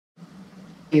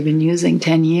You've been using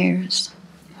 10 years.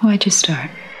 Why'd you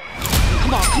start?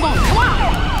 Come on, come on, come on!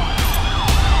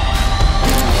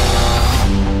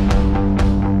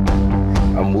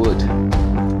 I'm Wood.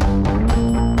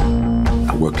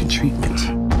 I work in treatment.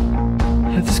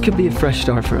 Yeah, this could be a fresh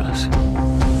start for us.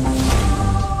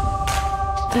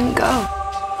 Then go.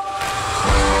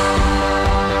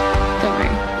 Don't worry,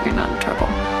 you're not in trouble.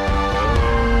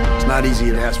 It's not easy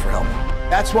to ask for help.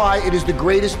 That's why it is the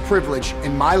greatest privilege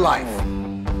in my life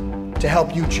to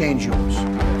help you change yours.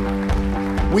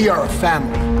 We are a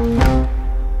family.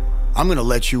 I'm gonna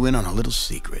let you in on a little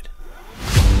secret.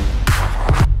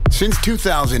 Since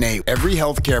 2008, every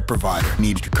healthcare provider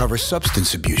needs to cover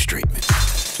substance abuse treatment.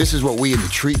 This is what we in the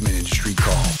treatment industry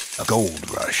call a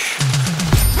gold rush.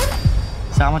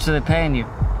 So how much are they paying you?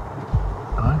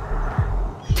 Huh?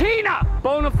 Tina!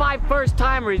 Bona fide first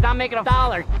timer. He's not making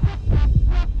 $1.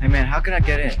 Hey man, how can I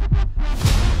get in?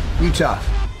 Utah,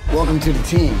 welcome to the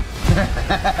team.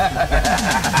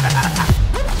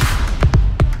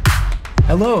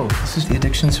 Hello, this is the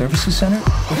Addiction Services Center?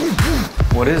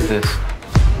 What is this?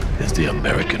 It's the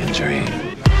American dream.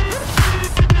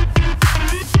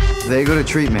 They go to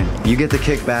treatment, you get the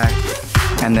kickback,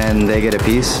 and then they get a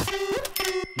piece.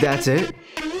 That's it?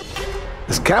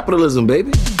 It's capitalism,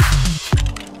 baby.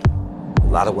 A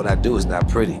lot of what I do is not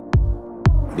pretty.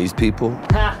 These people,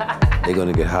 they're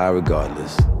gonna get high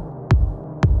regardless.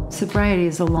 Sobriety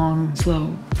is a long,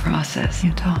 slow process,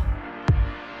 Utah.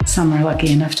 Some are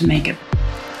lucky enough to make it,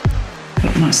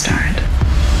 but most aren't.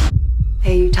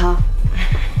 Hey, Utah.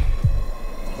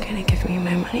 You gonna give me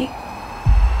my money?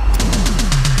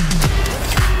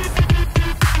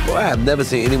 Boy, I have never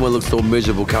seen anyone look so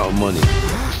miserable counting money.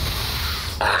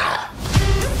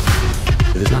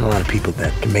 There's not a lot of people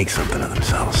that can make something of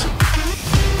themselves.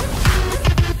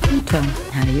 Utah,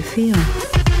 how do you feel?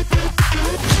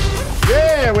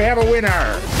 Yeah, we have a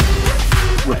winner.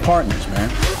 We're partners, man.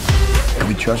 And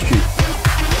we trust you.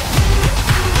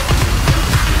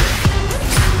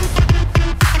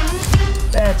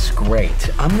 That's great.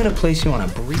 I'm gonna place you on a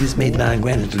brief. Just made $9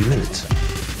 grand in 3 minutes.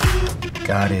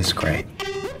 God is great.